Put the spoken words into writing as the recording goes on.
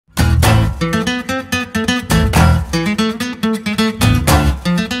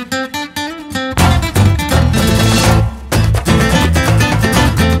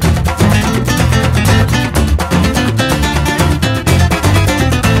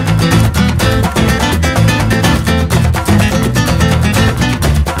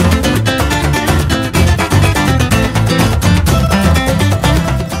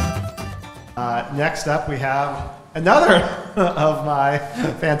up, we have another of my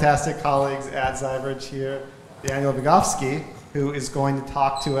fantastic colleagues at Ziverge here, Daniel Vigovszky, who is going to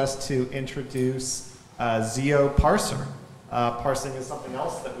talk to us to introduce ZIO Parser. Parsing is something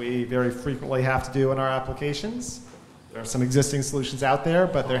else that we very frequently have to do in our applications. There are some existing solutions out there,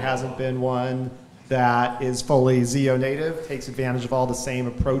 but there hasn't been one that is fully ZIO native, takes advantage of all the same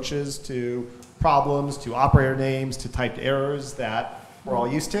approaches to problems, to operator names, to typed errors that we're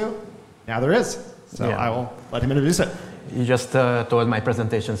all used to. Now there is. So yeah. I will let him introduce it. You just told my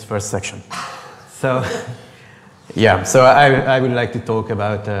presentation's first section. So yeah, so I would like to talk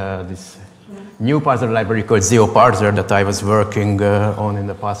about this new parser library called ZIO Parser that I was working on in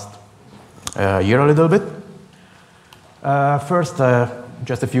the past year a little bit. First,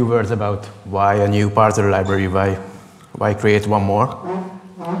 just a few words about why a new parser library, why create one more.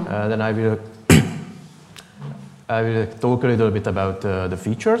 Then I will talk a little bit about the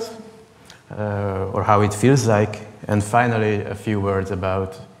features, or how it feels like, and finally a few words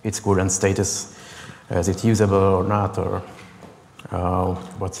about its current status. Is it usable or not, or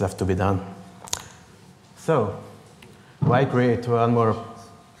what's left to be done? So, why create one more?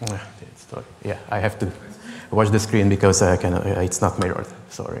 Yeah, I have to watch the screen because it's not mirrored.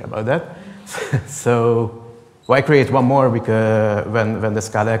 Sorry about that. So, why create one more? Because when the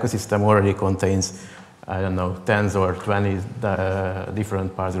Scala ecosystem already contains, I don't know, 10 or 20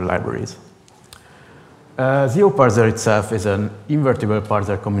 different parser libraries. ZIO Parser itself is an invertible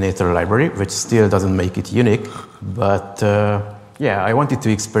parser combinator library, which still doesn't make it unique. But yeah, I wanted to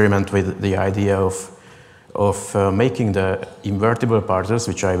experiment with the idea of making the invertible parsers,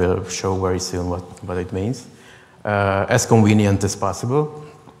 which I will show very soon what it means, as convenient as possible,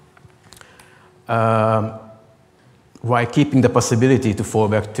 while keeping the possibility to fall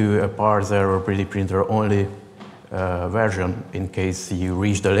back to a parser or pretty printer only version in case you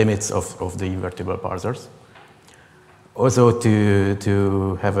reach the limits of the invertible parsers. Also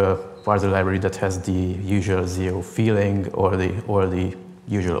to have a parser library that has the usual ZIO feeling or the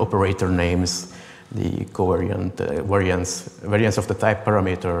usual operator names, the covariant variance of the type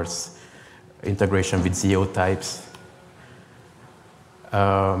parameters, integration with ZIO types.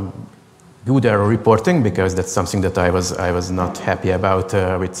 Good error reporting, because that's something that I was not happy about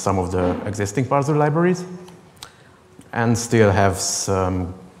with some of the existing parser libraries, and still have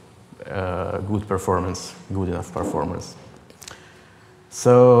some good enough performance.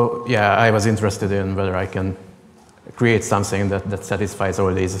 So yeah, I was interested in whether I can create something that satisfies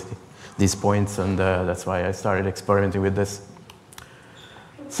all these points, and that's why I started experimenting with this.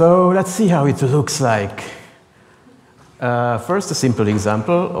 So let's see how it looks like. First, a simple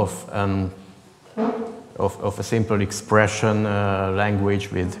example of a simple expression language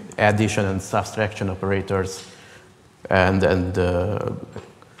with addition and subtraction operators, and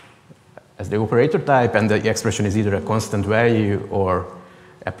as the operator type, and the expression is either a constant value or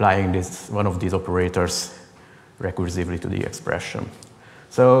applying one of these operators recursively to the expression.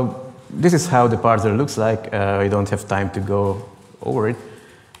 So this is how the parser looks like. I don't have time to go over it,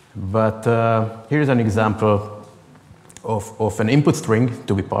 but here's an example of an input string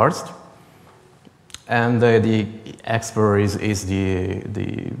to be parsed, and the explorer is the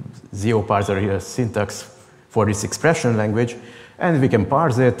ZIO Parser syntax for this expression language, and we can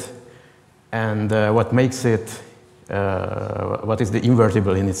parse it. And what makes it, what is the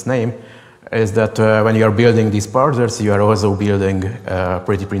invertible in its name, is that when you are building these parsers, you are also building a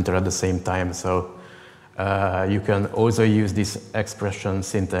pretty printer at the same time. So you can also use this expression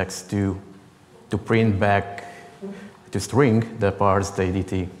syntax to print back to string the parsed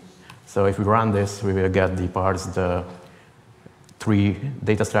ADT. So if we run this, we will get the parsed tree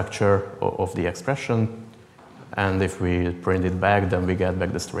data structure of the expression. And if we print it back, then we get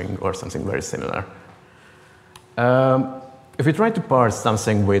back the string or something very similar. If we try to parse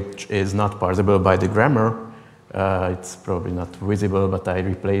something which is not parsable by the grammar, it's probably not visible, but I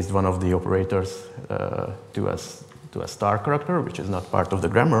replaced one of the operators to a star character, which is not part of the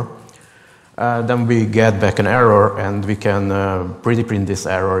grammar. Then we get back an error, and we can pretty print this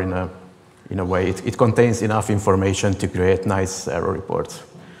error in a way. It contains enough information to create nice error reports.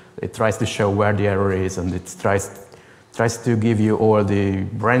 It tries to show where the error is, and it tries to give you all the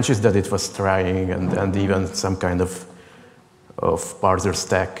branches that it was trying, and even some kind of parser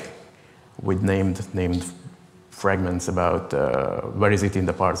stack with named fragments about where is it in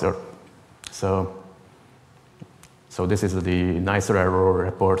the parser. So this is the nicer error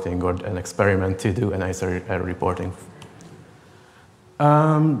reporting, or an experiment to do a nicer error reporting.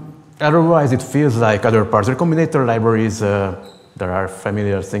 Otherwise, it feels like other parser combinator libraries. There are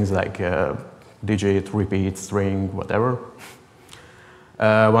familiar things like digit, repeat, string, whatever.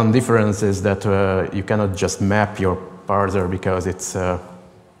 One difference is that you cannot just map your parser because it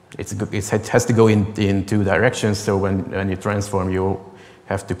has to go in two directions. So when you transform, you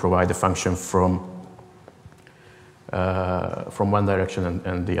have to provide a function from one direction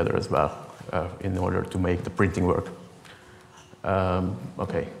and the other as well in order to make the printing work.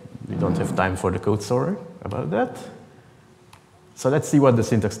 Okay, we don't have time for the code, sorry about that. So let's see what the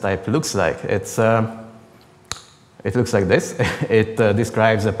syntax type looks like. It looks like this. It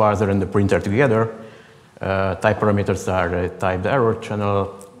describes the parser and the printer together. Type parameters are the typed error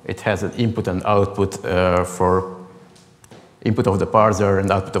channel. It has an input and output for input of the parser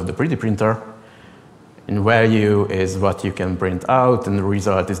and output of the pretty printer. And value is what you can print out, and the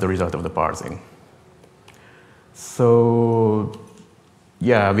result is the result of the parsing. So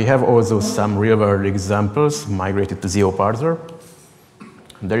yeah, we have also some real-world examples migrated to ZIO Parser.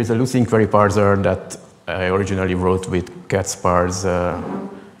 There is a loose inquiry parser that I originally wrote with CatSparse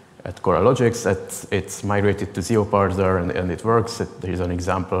at Coralogics. It's migrated to ZIO Parser, and it works. There is an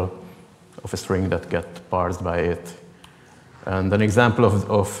example of a string that gets parsed by it. And an example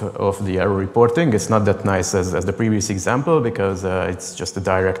of the error reporting is not that nice as the previous example, because it's just a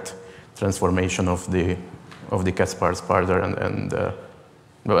direct transformation of the CatSparse parser,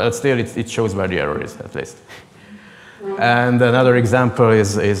 but still it shows where the error is, at least. And another example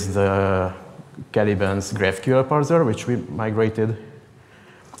is the Caliban's GraphQL parser, which we migrated,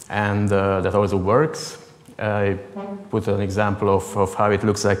 and that also works. I put an example of how it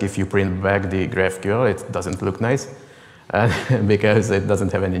looks like if you print back the GraphQL. It doesn't look nice because it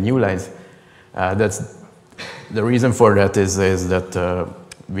doesn't have any new lines. That's the reason for that is that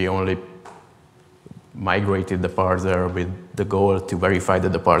we only migrated the parser with the goal to verify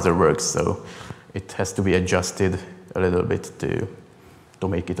that the parser works. So it has to be adjusted a little bit to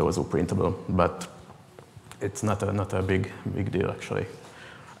make it also printable, but it's not a big deal actually.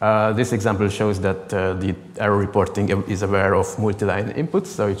 This example shows that the error reporting is aware of multi-line inputs,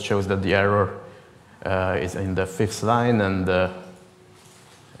 so it shows that the error is in the 5th line and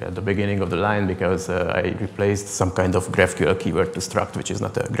at the beginning of the line, because I replaced some kind of GraphQL keyword to struct, which is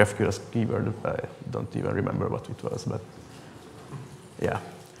not a GraphQL keyword. I don't even remember what it was, but yeah.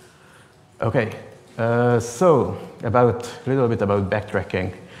 Okay, so a little bit about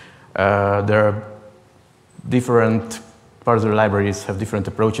backtracking. There are different parser libraries have different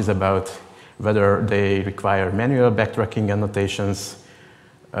approaches about whether they require manual backtracking annotations,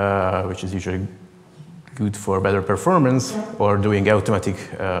 which is usually good for better performance, or doing automatic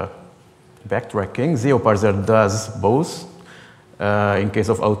backtracking. ZIO Parser does both. In case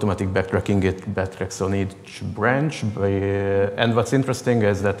of automatic backtracking, it backtracks on each branch. And what's interesting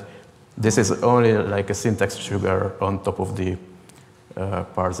is that this is only like a syntax sugar on top of the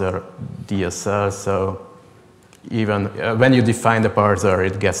parser DSL. So even when you define the parser,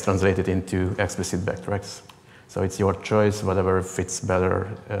 it gets translated into explicit backtracks. So it's your choice, whatever fits better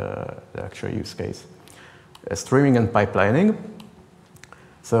the actual use case. Streaming and pipelining.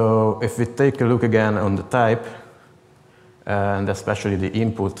 So if we take a look again on the type, and especially the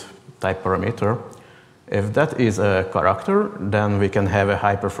input type parameter, if that is a character, then we can have a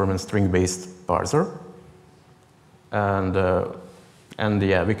high-performance string-based parser. And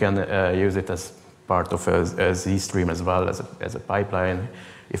yeah, we can use it as part of a Z-stream as well as a pipeline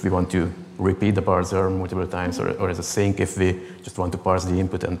if we want to repeat the parser multiple times, or as a sink if we just want to parse the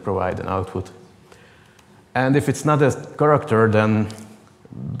input and provide an output. And if it's not a character, then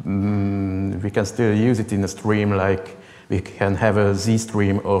we can still use it in a stream, like we can have a Z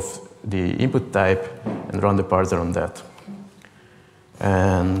stream of the input type and run the parser on that.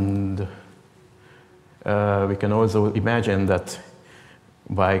 And we can also imagine that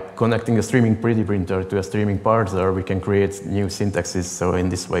by connecting a streaming pretty printer to a streaming parser, we can create new syntaxes. So in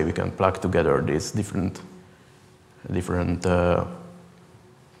this way, we can plug together these different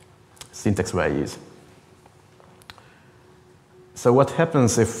syntax values. So what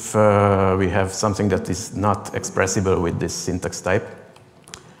happens if we have something that is not expressible with this syntax type?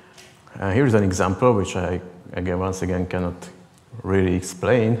 Here's an example, which I, once again, cannot really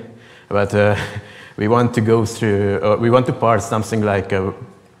explain. But we want to go through, we want to parse something like a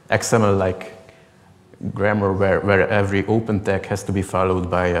XML-like grammar where every open tag has to be followed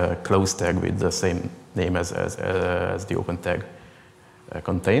by a close tag with the same name as the open tag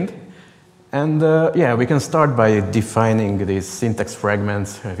contained. And yeah, we can start by defining these syntax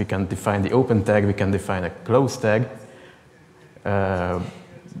fragments. We can define the open tag, we can define a close tag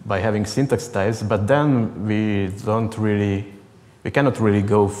by having syntax types, but then we cannot really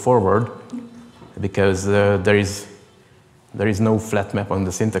go forward because there is no flat map on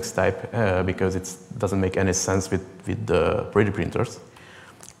the syntax type because it doesn't make any sense with the pretty printers.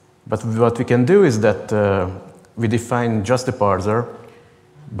 But what we can do is that we define just a parser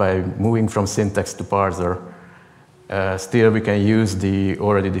by moving from syntax to parser. Still, we can use the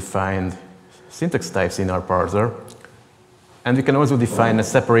already defined syntax types in our parser. And we can also define a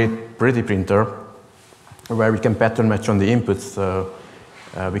separate pretty printer where we can pattern match on the inputs. So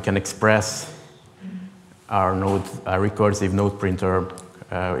we can express our recursive node printer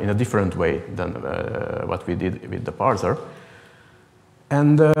in a different way than what we did with the parser.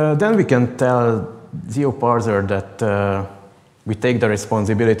 And then we can tell ZIO Parser that we take the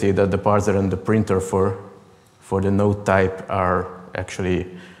responsibility that the parser and the printer for the node type are actually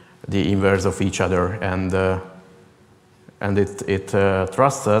the inverse of each other, and it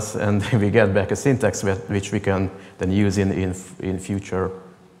trusts us, and we get back a syntax which we can then use in future.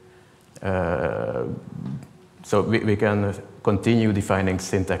 So we can continue defining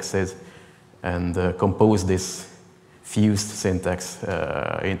syntaxes and compose this fused syntax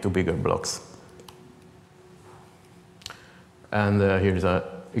into bigger blocks. And here's an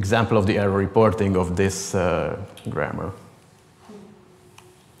example of the error reporting of this grammar.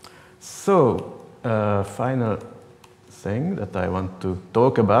 So, final thing that I want to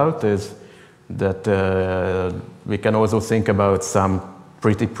talk about is that we can also think about some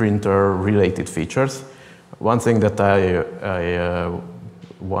pretty printer related features. One thing that I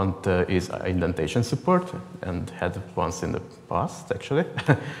want is indentation support, and had once in the past actually.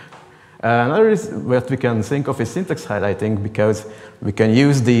 Another is what we can think of is syntax highlighting, because we can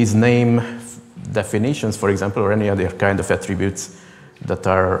use these name definitions, for example, or any other kind of attributes that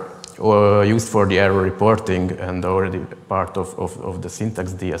are used for the error reporting and already part of the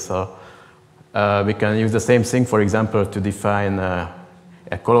syntax DSL. We can use the same thing, for example, to define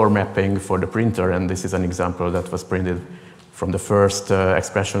a color mapping for the printer, and this is an example that was printed from the first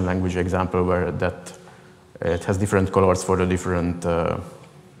expression language example, where that it has different colors for the different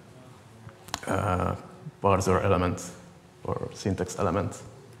parser elements or syntax elements.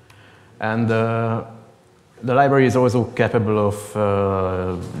 And the library is also capable of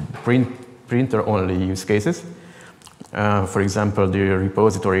printer-only use cases. For example, the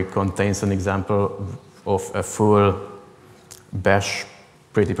repository contains an example of a full bash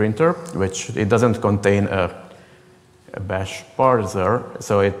pretty printer, which it doesn't contain a bash parser,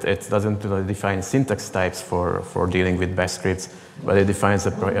 so it doesn't define syntax types for dealing with bash scripts, but it defines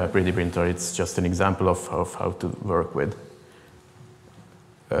a pretty printer. It's just an example of how to work with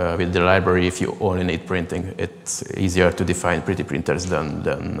the library. If you only need printing, it's easier to define pretty printers than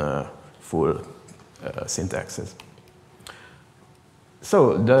full syntaxes.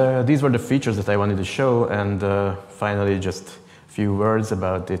 So these were the features that I wanted to show, and finally just a few words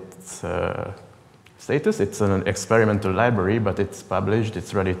about its status. It's an experimental library, but it's published,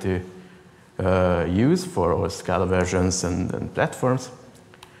 it's ready to use for all Scala versions and platforms.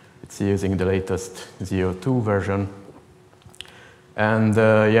 It's using the latest ZIO 2 version. And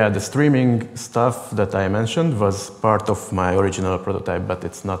yeah, the streaming stuff that I mentioned was part of my original prototype, but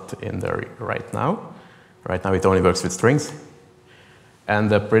it's not in there right now. Right now it only works with strings. And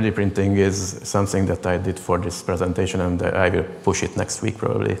the pretty printing is something that I did for this presentation, and I will push it next week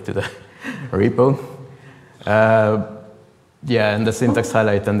probably to the repo. Yeah, and the syntax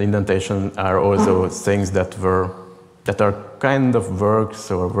highlight and indentation are also things that are kind of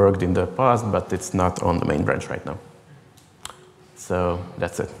worked in the past, but it's not on the main branch right now. So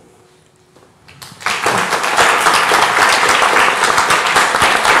that's it.